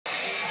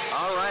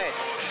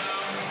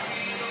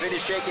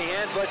finished shaking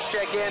hands. Let's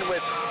check in with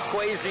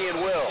Kwesi and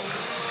Will.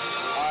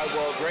 All right,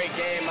 well, great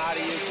game out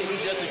of you. Can you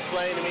just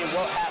explain to me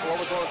what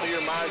was going through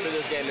your mind through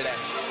this game today?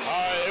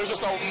 It was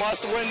just a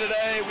must-win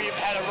today. We've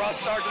had a rough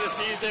start to the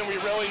season. We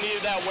really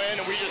needed that win,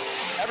 and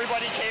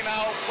everybody came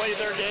out, played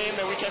their game,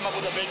 and we came up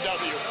with a big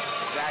W.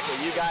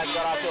 Exactly. You guys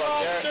got off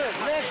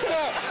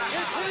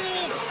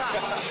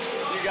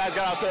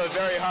to a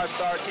very hot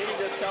start. Can you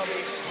just tell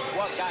me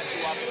what got you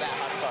off to that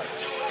hot start?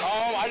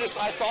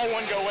 I saw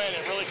one go in.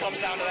 It really comes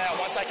down to that.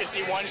 Once I can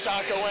see one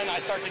shot go in, I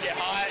start to get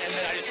hot, and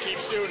then I just keep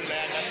shooting,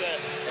 man. That's it.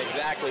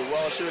 Exactly.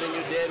 Well, shooting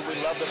you did. We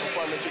love the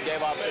performance you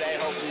gave off today.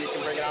 Hopefully you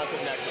can bring it on to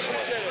the next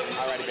one.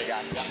 All righty, big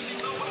guy. Yeah.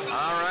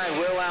 All right,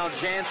 Will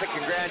Aljansa,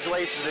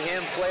 congratulations to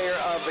him, player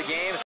of the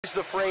game. Use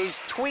the phrase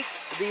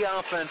tweaked the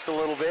offense a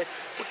little bit.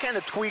 What kind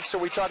of tweaks are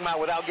we talking about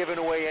without giving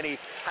away any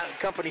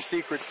company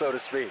secrets, so to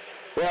speak?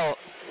 Well,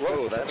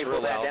 let me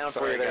pull that down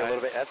for you there a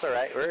little bit. That's all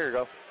right. Here you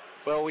go.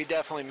 Well, we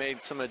definitely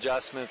made some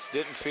adjustments.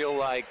 Didn't feel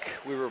like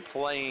we were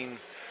playing,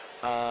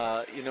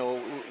 early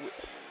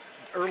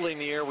in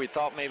the year we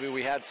thought maybe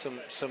we had some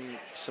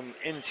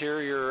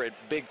interior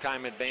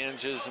big-time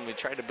advantages, and we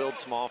tried to build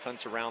some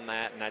offense around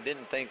that, and I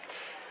didn't think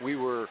we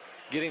were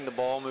getting the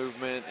ball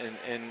movement,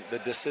 and the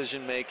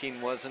decision-making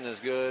wasn't as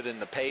good,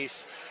 and the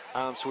pace.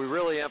 So we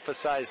really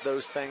emphasized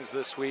those things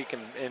this week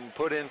and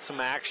put in some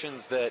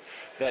actions that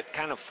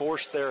kind of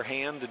forced their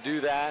hand to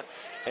do that,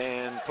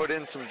 and put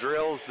in some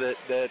drills that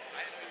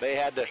they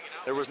had to.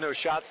 There was no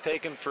shots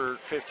taken for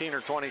 15 or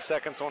 20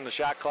 seconds on the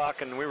shot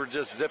clock, and we were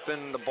just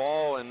zipping the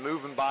ball and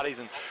moving bodies.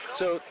 And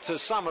so to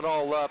sum it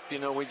all up,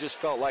 we just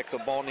felt like the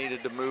ball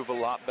needed to move a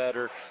lot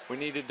better. We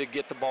needed to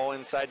get the ball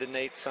inside to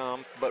Nate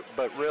some, but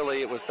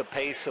really it was the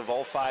pace of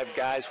all five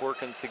guys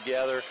working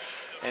together.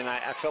 And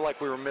I felt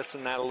like we were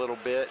missing that a little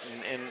bit,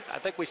 and I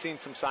think we've seen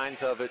some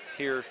signs of it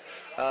here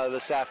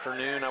this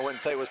afternoon. I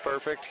wouldn't say it was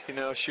perfect.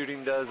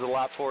 Shooting does a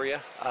lot for you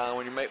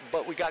when you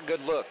but we got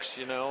good looks,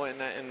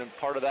 and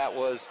part of that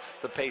was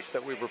the pace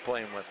that we were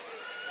playing with.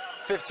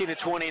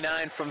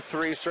 15-29 from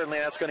three. Certainly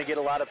that's going to get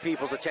a lot of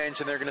people's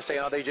attention. They're going to say,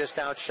 oh, they just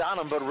outshot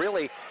them. But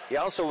really, you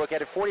also look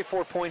at it,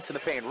 44 points in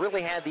the paint.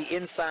 Really had the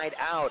inside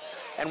out.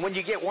 And when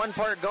you get one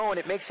part going,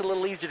 it makes it a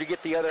little easier to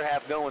get the other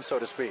half going, so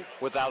to speak.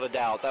 Without a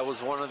doubt. That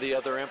was one of the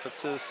other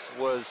emphasis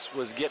was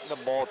getting the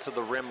ball to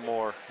the rim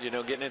more.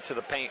 Getting into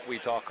the paint we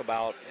talk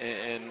about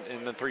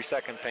in the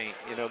 3-second paint.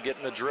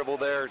 Getting the dribble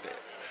there.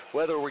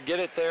 Whether we get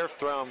it there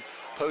from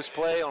post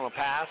play on a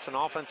pass, an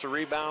offensive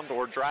rebound,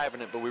 or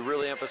driving it, but we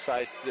really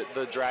emphasized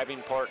the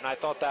driving part, and I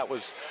thought that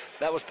was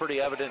pretty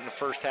evident in the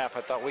first half.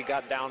 I thought we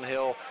got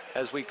downhill,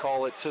 as we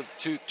call it,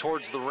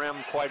 towards the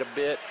rim quite a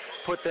bit,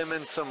 put them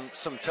in some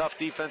tough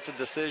defensive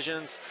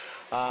decisions,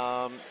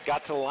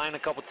 got to the line a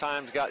couple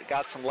times,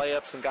 got some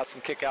layups and got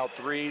some kick-out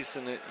threes,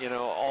 and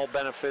all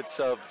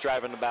benefits of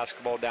driving the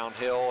basketball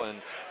downhill,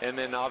 and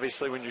then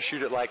obviously when you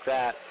shoot it like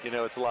that,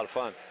 it's a lot of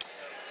fun.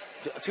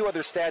 Two other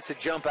stats that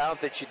jump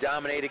out that you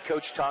dominated.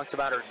 Coach talked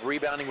about her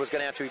rebounding was going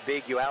to have to be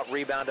big. You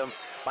out-rebound them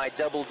by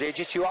double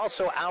digits. You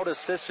also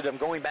out-assisted them,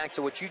 going back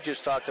to what you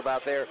just talked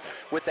about there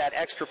with that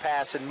extra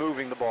pass and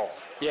moving the ball.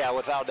 Yeah,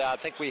 without doubt. I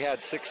think we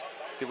had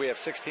did we have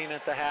 16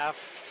 at the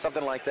half?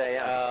 Something like that,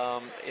 yeah.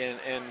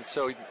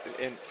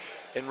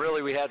 And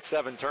really, we had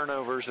 7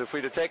 turnovers. If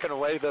we'd have taken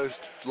away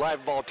those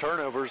live ball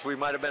turnovers, we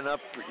might have been up,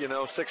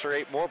 6 or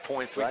 8 more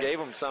points. We gave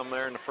them some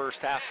there in the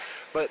first half.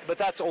 But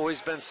that's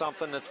always been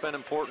something that's been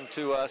important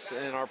to us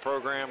in our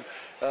program,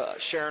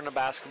 sharing the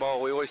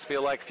basketball. We always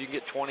feel like if you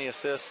get 20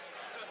 assists,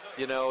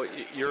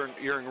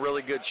 you're in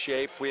really good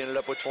shape. We ended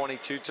up with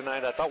 22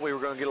 tonight. I thought we were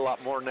going to get a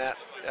lot more than that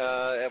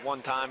at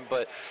one time,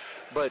 but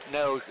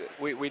no,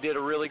 we did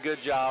a really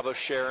good job of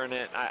sharing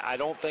it. I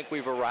don't think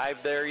we've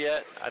arrived there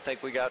yet. I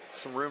think we got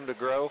some room to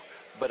grow,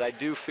 but I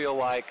do feel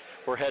like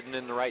we're heading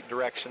in the right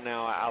direction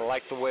now. I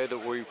like the way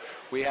that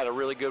we had a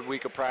really good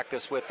week of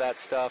practice with that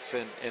stuff,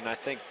 and I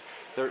think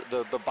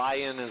the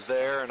buy-in is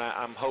there, and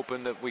I'm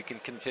hoping that we can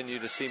continue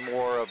to see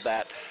more of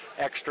that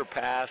extra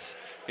pass,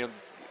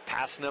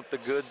 passing up the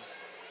good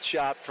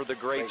shot for the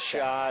great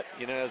shot,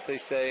 as they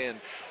say,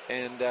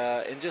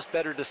 and just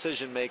better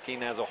decision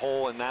making as a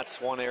whole, and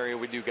that's one area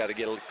we do got to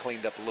get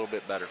cleaned up a little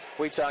bit better.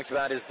 We talked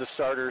about as the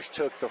starters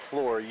took the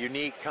floor,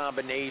 unique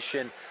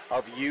combination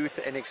of youth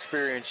and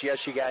experience.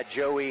 Yes, you got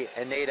Joey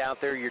and Nate out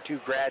there, your 2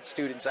 grad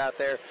students out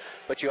there,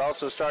 but you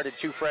also started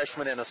 2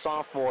 freshmen and a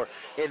sophomore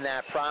in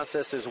that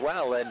process as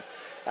well. And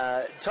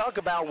talk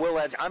about Will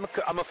Edge.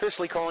 I'm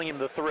officially calling him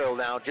the Thrill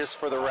now, just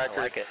for the record.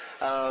 I like it.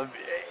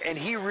 And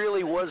he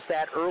really was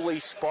that early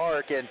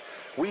spark. And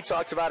we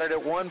talked about it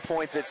at one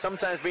point that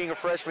sometimes being a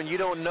freshman, you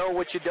don't know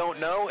what you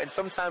don't know, and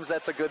sometimes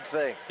that's a good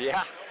thing.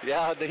 Yeah,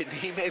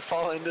 he may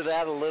fall into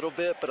that a little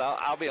bit, but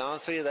I'll be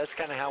honest with you, that's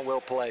kind of how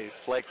Will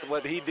plays. Like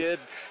what he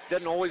did,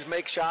 doesn't always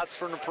make shots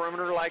from the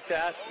perimeter like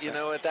that,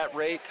 at that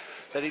rate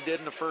that he did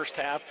in the first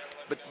half,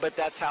 but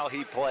that's how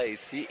he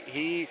plays.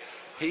 He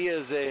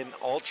is an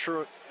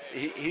ultra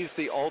he's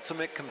the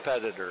ultimate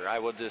competitor, I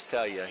will just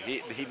tell you.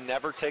 He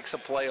never takes a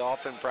play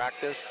off in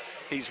practice.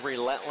 He's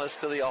relentless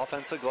to the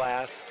offensive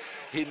glass.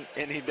 And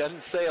he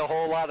doesn't say a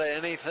whole lot of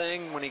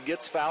anything. When he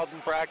gets fouled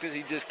in practice,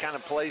 he just kind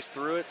of plays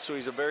through it. So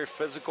he's a very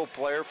physical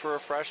player for a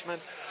freshman.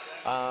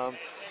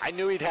 I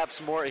knew he'd have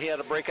some more. He had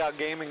a breakout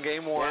game in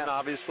game one,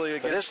 obviously,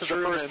 against this is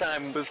the first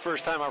time. This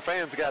first time our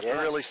fans got to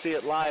really see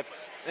it live.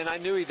 And I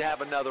knew he'd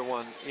have another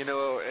one,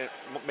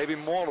 maybe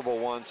multiple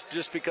ones,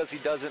 just because he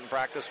does it in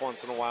practice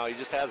once in a while. He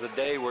just has a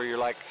day where you're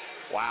like,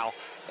 wow.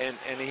 And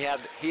he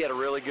had a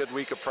really good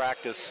week of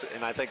practice,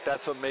 and I think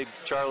that's what made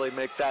Charlie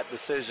make that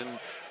decision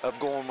of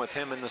going with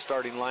him in the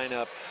starting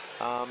lineup.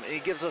 And he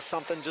gives us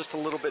something just a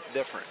little bit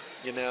different,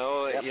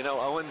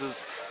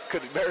 Owens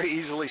could very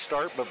easily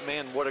start, but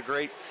man, what a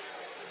great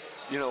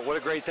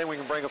thing we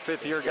can bring a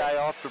fifth-year guy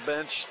off the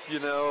bench,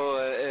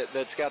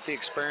 that's got the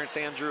experience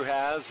Andrew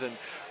has, and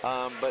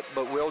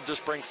but Will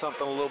just brings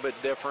something a little bit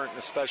different,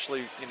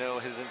 especially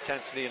his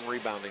intensity and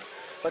rebounding.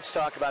 Let's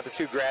talk about the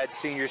two grad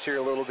seniors here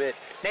a little bit.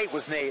 Nate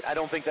was Nate. I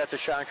don't think that's a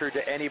shocker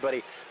to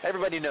anybody.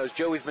 Everybody knows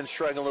Joey's been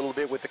struggling a little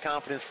bit with the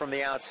confidence from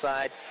the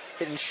outside,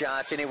 hitting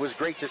shots, and it was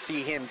great to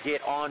see him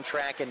get on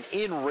track and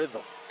in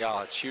rhythm.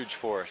 Yeah, it's huge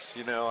for us.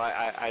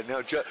 I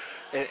know Joe,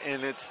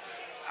 and it's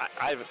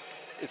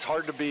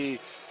hard to be.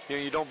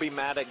 You don't be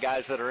mad at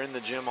guys that are in the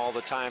gym all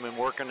the time and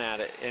working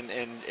at it.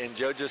 And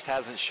Joe just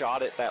hasn't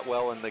shot it that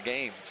well in the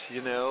games,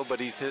 but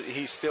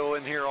he's still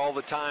in here all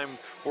the time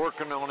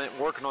working on it.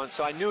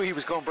 So I knew he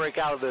was going to break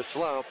out of this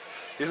slump.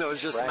 It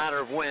was just a matter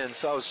of when.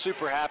 So I was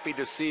super happy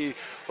to see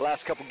the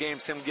last couple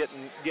games him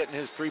getting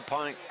his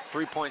three-point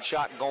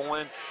shot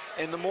going.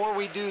 And the more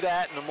we do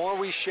that and the more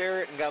we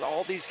share it and got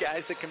all these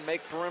guys that can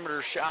make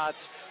perimeter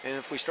shots, and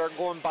if we start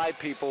going by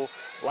people,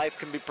 life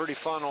can be pretty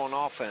fun on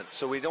offense.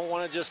 So we don't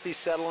want to just be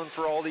settling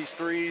for all these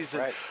threes.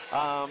 And,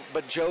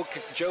 but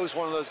Joe's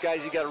one of those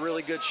guys. He got a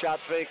really good shot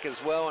fake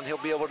as well, and he'll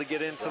be able to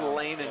get into the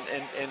lane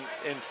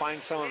and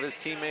find some of his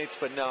teammates.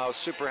 But no, I was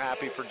super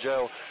happy for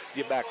Joe to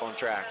get back on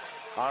track.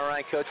 All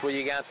right, Coach. Well,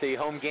 you got the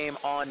home game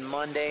on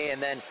Monday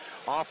and then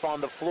off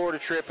on the Florida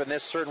trip, and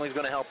this certainly is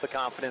going to help the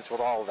confidence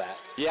with all of that.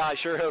 Yeah, I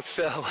sure hope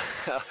so.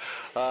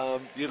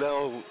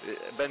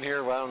 Been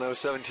here,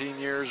 17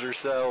 years or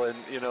so, and,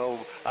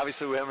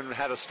 obviously we haven't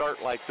had a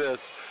start like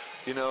this,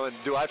 and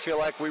do I feel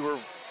like we were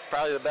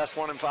probably the best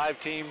 1-5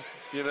 team,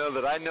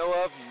 that I know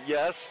of?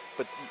 Yes,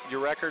 but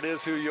your record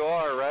is who you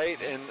are, right?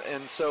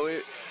 And so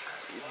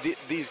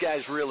these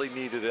guys really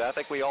needed it. I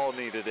think we all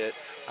needed it.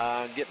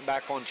 Getting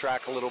back on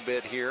track a little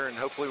bit here, and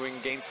hopefully we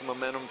can gain some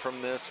momentum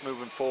from this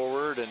moving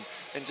forward,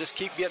 and just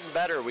keep getting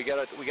better. We got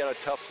a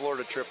tough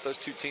Florida trip. Those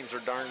two teams are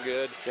darn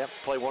good.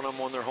 Play one of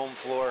them on their home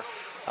floor.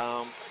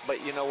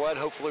 But you know what?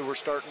 Hopefully we're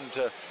starting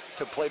to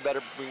play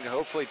better. We can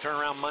hopefully turn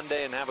around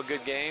Monday and have a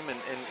good game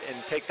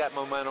and take that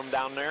momentum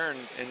down there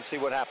and see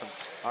what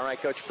happens. All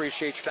right, Coach,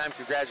 appreciate your time.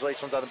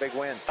 Congratulations on the big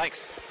win.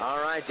 Thanks.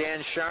 All right,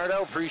 Dan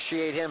Shardo,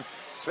 appreciate him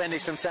spending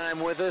some time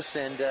with us,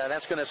 and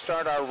that's going to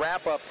start our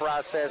wrap-up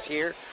process here